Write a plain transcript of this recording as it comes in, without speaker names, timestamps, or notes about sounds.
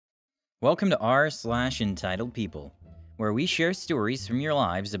Welcome to r/Entitled People, where we share stories from your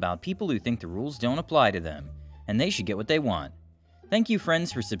lives about people who think the rules don't apply to them, and they should get what they want. Thank you,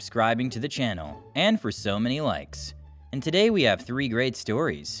 friends, for subscribing to the channel, and for so many likes. And today we have 3 great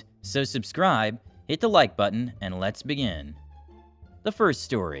stories, so subscribe, hit the like button, and let's begin. The first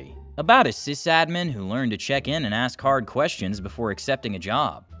story, about a sysadmin who learned to check in and ask hard questions before accepting a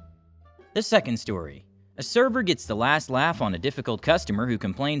job. The second story, a server gets the last laugh on a difficult customer who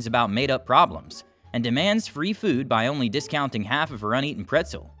complains about made-up problems and demands free food by only discounting half of her uneaten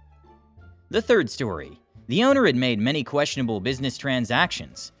pretzel. The third story, the owner had made many questionable business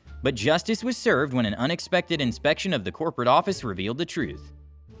transactions, but justice was served when an unexpected inspection of the corporate office revealed the truth.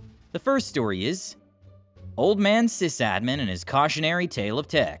 The first story is Old Man Sysadmin and His Cautionary Tale of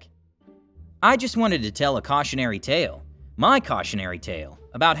Tech. I just wanted to tell a cautionary tale, my cautionary tale,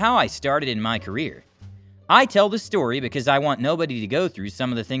 about how I started in my career. I tell the story because I want nobody to go through some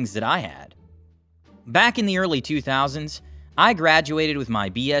of the things that I had. Back in the early 2000s, I graduated with my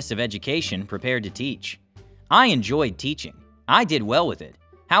BS of education prepared to teach. I enjoyed teaching. I did well with it.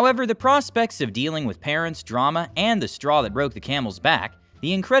 However, the prospects of dealing with parents, drama, and the straw that broke the camel's back,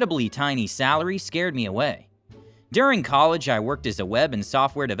 the incredibly tiny salary, scared me away. During college, I worked as a web and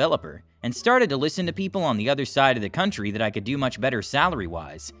software developer and started to listen to people on the other side of the country that I could do much better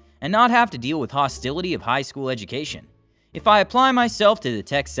salary-wise and not have to deal with hostility of high school education if I apply myself to the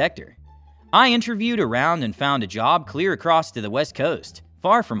tech sector. I interviewed around and found a job clear across to the West Coast,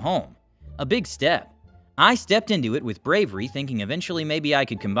 far from home. A big step. I stepped into it with bravery, thinking eventually maybe I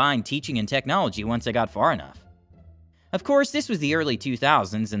could combine teaching and technology once I got far enough. Of course, this was the early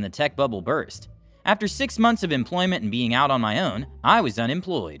 2000s and the tech bubble burst. After 6 months of employment and being out on my own, I was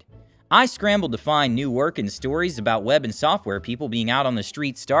unemployed. I scrambled to find new work, and stories about web and software people being out on the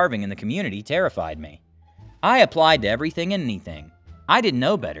street starving in the community terrified me. I applied to everything and anything. I didn't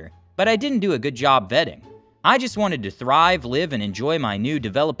know better, but I didn't do a good job vetting. I just wanted to thrive, live, and enjoy my new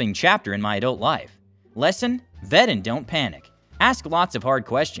developing chapter in my adult life. Lesson? Vet and don't panic. Ask lots of hard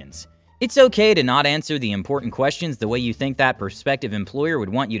questions. It's okay to not answer the important questions the way you think that prospective employer would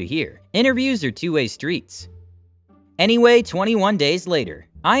want you to hear. Interviews are two-way streets. Anyway, 21 days later,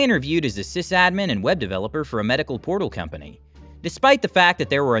 I interviewed as a sysadmin and web developer for a medical portal company. Despite the fact that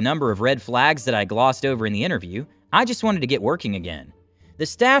there were a number of red flags that I glossed over in the interview, I just wanted to get working again. The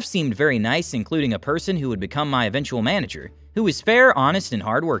staff seemed very nice, including a person who would become my eventual manager, who was fair, honest, and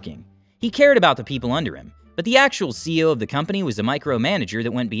hardworking. He cared about the people under him, but the actual CEO of the company was a micromanager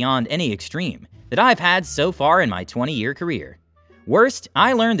that went beyond any extreme that I've had so far in my 20-year career. Worst,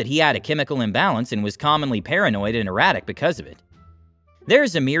 I learned that he had a chemical imbalance and was commonly paranoid and erratic because of it.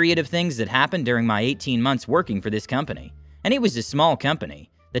 There's a myriad of things that happened during my 18 months working for this company, and it was a small company.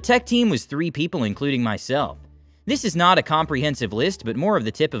 The tech team was 3 people, including myself. This is not a comprehensive list, but more of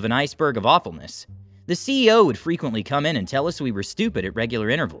the tip of an iceberg of awfulness. The CEO would frequently come in and tell us we were stupid at regular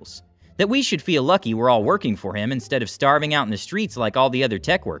intervals, that we should feel lucky we're all working for him instead of starving out in the streets like all the other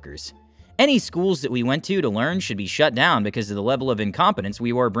tech workers. Any schools that we went to learn should be shut down because of the level of incompetence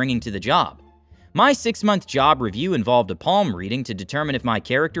we were bringing to the job. My 6-month job review involved a palm reading to determine if my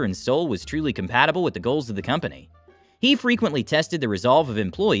character and soul was truly compatible with the goals of the company. He frequently tested the resolve of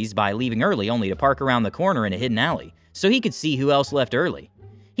employees by leaving early only to park around the corner in a hidden alley so he could see who else left early.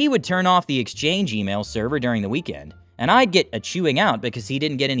 He would turn off the Exchange email server during the weekend, and I'd get a chewing out because he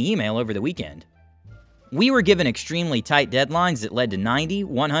didn't get any email over the weekend. We were given extremely tight deadlines that led to 90,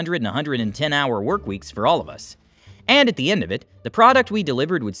 100, and 110-hour work weeks for all of us. And at the end of it, the product we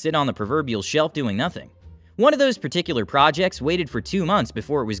delivered would sit on the proverbial shelf doing nothing. One of those particular projects waited for 2 months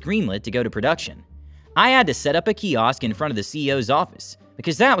before it was greenlit to go to production. I had to set up a kiosk in front of the CEO's office,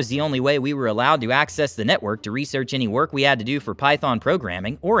 because that was the only way we were allowed to access the network to research any work we had to do for Python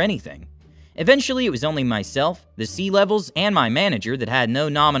programming or anything. Eventually, it was only myself, the C-levels, and my manager that had no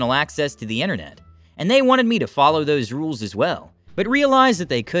nominal access to the internet, and they wanted me to follow those rules as well, but realized that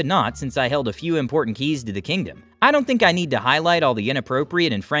they could not since I held a few important keys to the kingdom. I don't think I need to highlight all the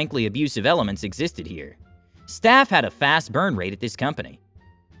inappropriate and frankly abusive elements existed here. Staff had a fast burn rate at this company.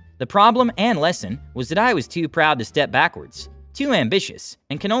 The problem and lesson was that I was too proud to step backwards, too ambitious,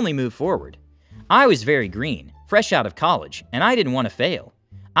 and can only move forward. I was very green, fresh out of college, and I didn't want to fail.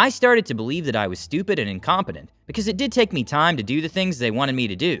 I started to believe that I was stupid and incompetent because it did take me time to do the things they wanted me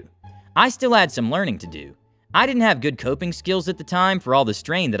to do. I still had some learning to do. I didn't have good coping skills at the time for all the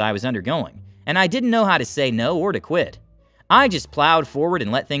strain that I was undergoing, and I didn't know how to say no or to quit. I just plowed forward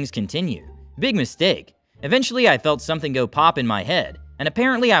and let things continue. Big mistake. Eventually I felt something go pop in my head, and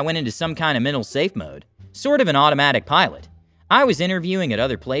apparently I went into some kind of mental safe mode, sort of an automatic pilot. I was interviewing at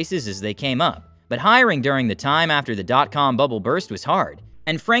other places as they came up, but hiring during the time after the dot-com bubble burst was hard,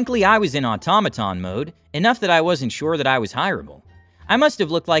 And frankly, I was in automaton mode, enough that I wasn't sure that I was hireable. I must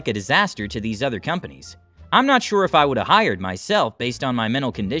have looked like a disaster to these other companies. I'm not sure if I would have hired myself based on my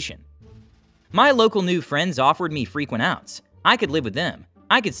mental condition. My local new friends offered me frequent outs. I could live with them.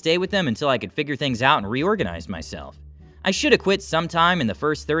 I could stay with them until I could figure things out and reorganize myself. I should have quit sometime in the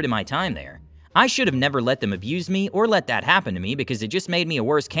first third of my time there. I should have never let them abuse me or let that happen to me because it just made me a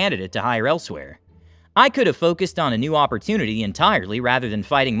worse candidate to hire elsewhere. I could have focused on a new opportunity entirely rather than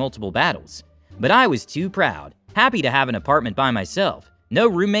fighting multiple battles. But I was too proud, happy to have an apartment by myself. No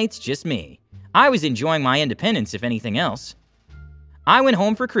roommates, just me. I was enjoying my independence if anything else. I went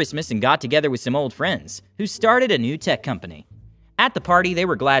home for Christmas and got together with some old friends who started a new tech company. At the party, they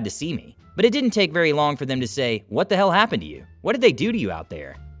were glad to see me, but it didn't take very long for them to say, "What the hell happened to you? What did they do to you out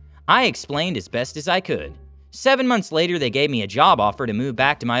there?" I explained as best as I could. 7 months later, they gave me a job offer to move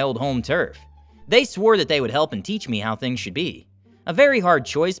back to my old home turf. They swore that they would help and teach me how things should be. A very hard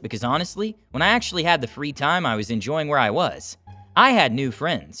choice because honestly, when I actually had the free time, I was enjoying where I was. I had new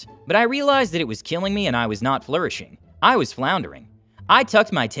friends, but I realized that it was killing me and I was not flourishing. I was floundering. I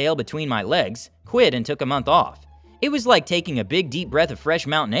tucked my tail between my legs, quit, and took a month off. It was like taking a big deep breath of fresh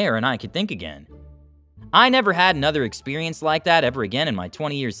mountain air and I could think again. I never had another experience like that ever again in my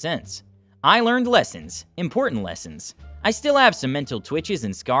 20 years since. I learned lessons, important lessons. I still have some mental twitches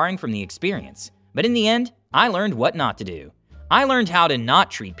and scarring from the experience, but in the end, I learned what not to do. I learned how to not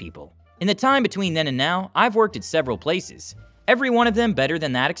treat people. In the time between then and now, I've worked at several places, every one of them better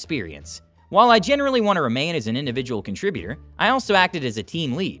than that experience. While I generally want to remain as an individual contributor, I also acted as a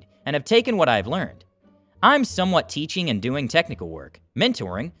team lead and have taken what I've learned. I'm somewhat teaching and doing technical work,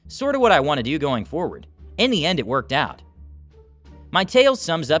 mentoring, sort of what I want to do going forward. In the end, it worked out. My tale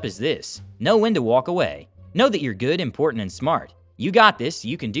sums up as this: know when to walk away. Know that you're good, important, and smart. You got this,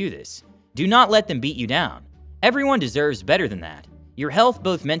 you can do this. Do not let them beat you down. Everyone deserves better than that. Your health,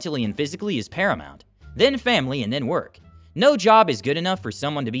 both mentally and physically, is paramount. Then family, and then work. No job is good enough for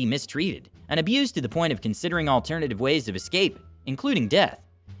someone to be mistreated and abused to the point of considering alternative ways of escape, including death.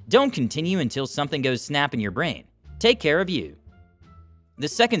 Don't continue until something goes snap in your brain. Take care of you. The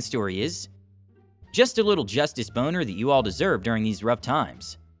second story is just a little justice boner that you all deserve during these rough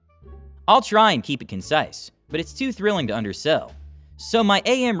times. I'll try and keep it concise, but it's too thrilling to undersell. So my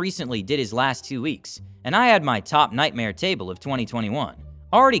AM recently did his last 2 weeks, and I had my top nightmare table of 2021,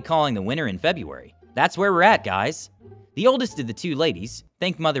 already calling the winner in February. That's where we're at, guys. The oldest of the two ladies,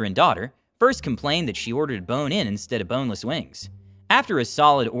 think mother and daughter, first complained that she ordered bone-in instead of boneless wings. After a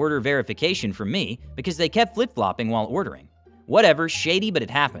solid order verification from me because they kept flip-flopping while ordering. Whatever, shady, but it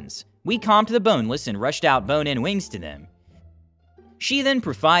happens. We comped the boneless and rushed out bone-in wings to them. She then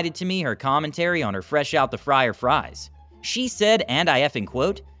provided to me her commentary on her fresh out the fryer fries. She said, and I effing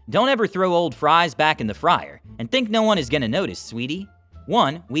quote, "Don't ever throw old fries back in the fryer and think no one is gonna notice, sweetie."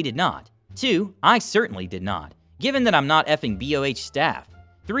 1, we did not. 2, I certainly did not, given that I'm not effing BOH staff.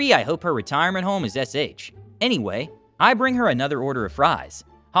 3, I hope her retirement home is SH. Anyway, I bring her another order of fries,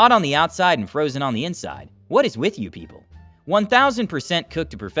 hot on the outside and frozen on the inside. What is with you people? 1000%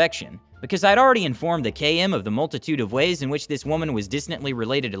 cooked to perfection, because I'd already informed the KM of the multitude of ways in which this woman was distantly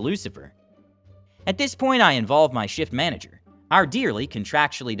related to Lucifer. At this point, I involve my shift manager, our dearly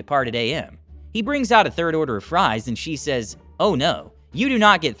contractually departed AM. He brings out a third order of fries and she says, "Oh no, you do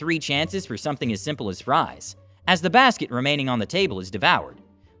not get 3 chances for something as simple as fries," as the basket remaining on the table is devoured.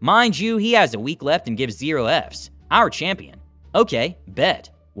 Mind you, he has a week left and gives 0 Fs. Our champion. Okay,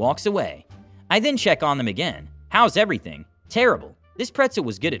 bet. Walks away. I then check on them again. How's everything? Terrible. This pretzel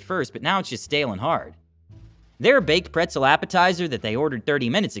was good at first, but now it's just stale and hard. Their baked pretzel appetizer that they ordered 30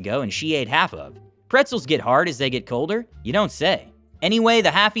 minutes ago and she ate half of. Pretzels get hard as they get colder? You don't say. Anyway,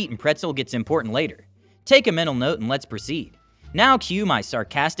 the half-eaten pretzel gets important later. Take a mental note and let's proceed. Now cue my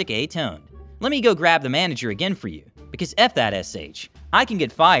sarcastic A-tone. Let me go grab the manager again for you, because F that SH. I can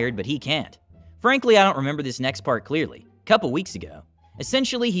get fired, but he can't. Frankly, I don't remember this next part clearly. Couple weeks ago.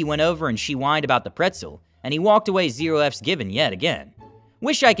 Essentially, he went over and she whined about the pretzel, and he walked away 0 Fs given yet again.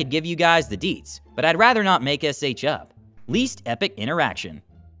 Wish I could give you guys the deets, but I'd rather not make SH up. Least epic interaction.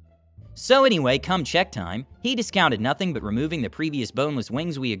 So anyway, come check time, he discounted nothing but removing the previous boneless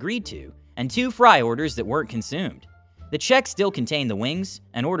wings we agreed to, and 2 fry orders that weren't consumed. The check still contained the wings,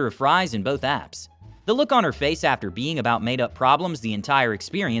 an order of fries, and both apps. The look on her face after being about made-up problems the entire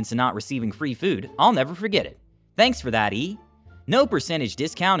experience and not receiving free food, I'll never forget it. Thanks for that, E. No percentage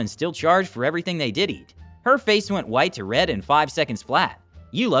discount and still charged for everything they did eat. Her face went white to red in 5 seconds flat.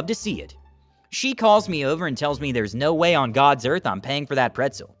 You love to see it. She calls me over and tells me there's no way on God's earth I'm paying for that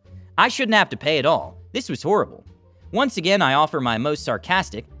pretzel. I shouldn't have to pay at all. This was horrible. Once again, I offer my most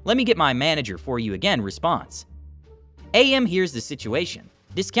sarcastic, "Let me get my manager for you again" response. AM hears the situation,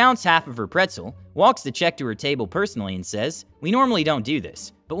 discounts half of her pretzel, walks the check to her table personally and says, "We normally don't do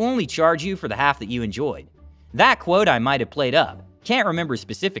this, but we'll only charge you for the half that you enjoyed." That quote I might have played up, can't remember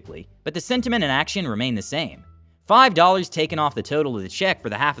specifically, but the sentiment and action remain the same. $5 taken off the total of the check for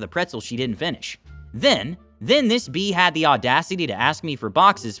the half of the pretzel she didn't finish. Then this bee had the audacity to ask me for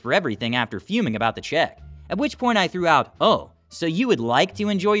boxes for everything after fuming about the check, at which point I threw out, "Oh, so you would like to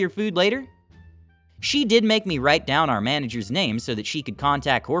enjoy your food later?" She did make me write down our manager's name so that she could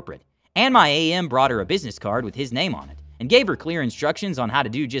contact corporate, and my AM brought her a business card with his name on it, and gave her clear instructions on how to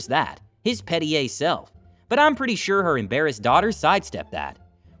do just that, his petty A self. But I'm pretty sure her embarrassed daughter sidestepped that.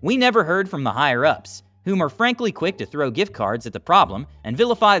 We never heard from the higher-ups, whom are frankly quick to throw gift cards at the problem and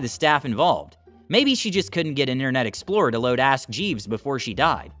vilify the staff involved. Maybe she just couldn't get Internet Explorer to load Ask Jeeves before she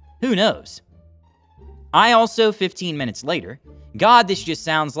died. Who knows? I also, 15 minutes later, God, this just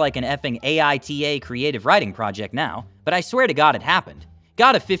sounds like an effing AITA creative writing project now, but I swear to God it happened.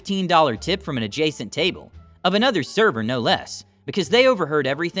 Got a $15 tip from an adjacent table, of another server no less, because they overheard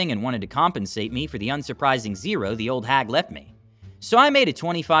everything and wanted to compensate me for the unsurprising zero the old hag left me. So I made a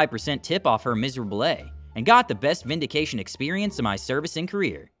 25% tip off her miserable A, and got the best vindication experience of my servicing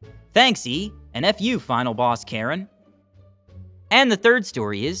career. Thanks, E, and F you, final boss Karen. And the third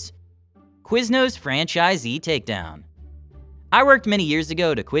story is Quiznos franchisee takedown. I worked many years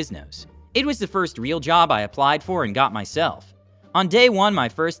ago at Quiznos. It was the first real job I applied for and got myself. On day one, my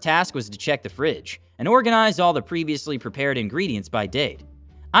first task was to check the fridge and organize all the previously prepared ingredients by date.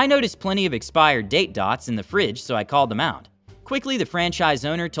 I noticed plenty of expired date dots in the fridge, so I called them out. Quickly, the franchise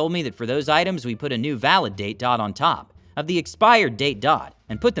owner told me that for those items, we put a new valid date dot on top of the expired date dot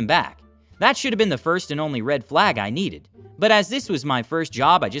and put them back. That should have been the first and only red flag I needed, but as this was my first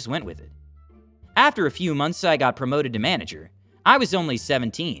job, I just went with it. After a few months, I got promoted to manager. I was only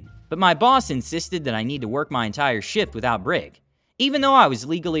 17, but my boss insisted that I need to work my entire shift without break, even though I was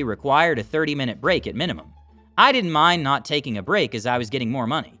legally required a 30-minute break at minimum. I didn't mind not taking a break as I was getting more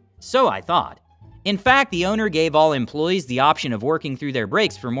money, so I thought. In fact, the owner gave all employees the option of working through their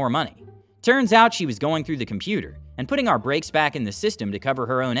breaks for more money. Turns out she was going through the computer and putting our breaks back in the system to cover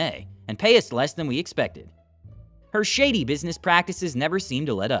her own A and pay us less than we expected. Her shady business practices never seemed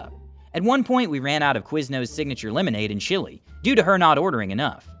to let up. At one point, we ran out of Quiznos signature lemonade and chili due to her not ordering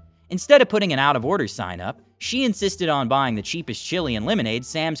enough. Instead of putting an out-of-order sign up, she insisted on buying the cheapest chili and lemonade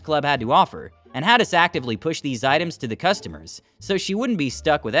Sam's Club had to offer and had us actively push these items to the customers so she wouldn't be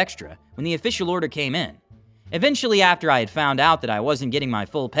stuck with extra when the official order came in. Eventually, after I had found out that I wasn't getting my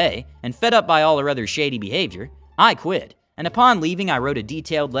full pay and fed up by all her other shady behavior, I quit, and upon leaving I wrote a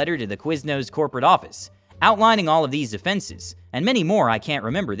detailed letter to the Quiznos corporate office, outlining all of these offenses, and many more I can't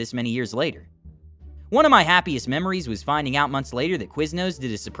remember this many years later. One of my happiest memories was finding out months later that Quiznos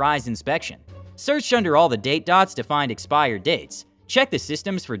did a surprise inspection, searched under all the date dots to find expired dates, checked the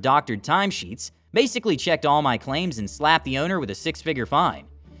systems for doctored timesheets, basically checked all my claims and slapped the owner with a 6-figure fine.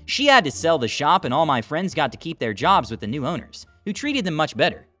 She had to sell the shop and all my friends got to keep their jobs with the new owners, who treated them much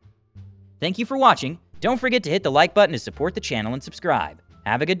better. Thank you for watching. Don't forget to hit the like button to support the channel and subscribe.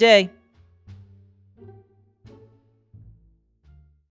 Have a good day.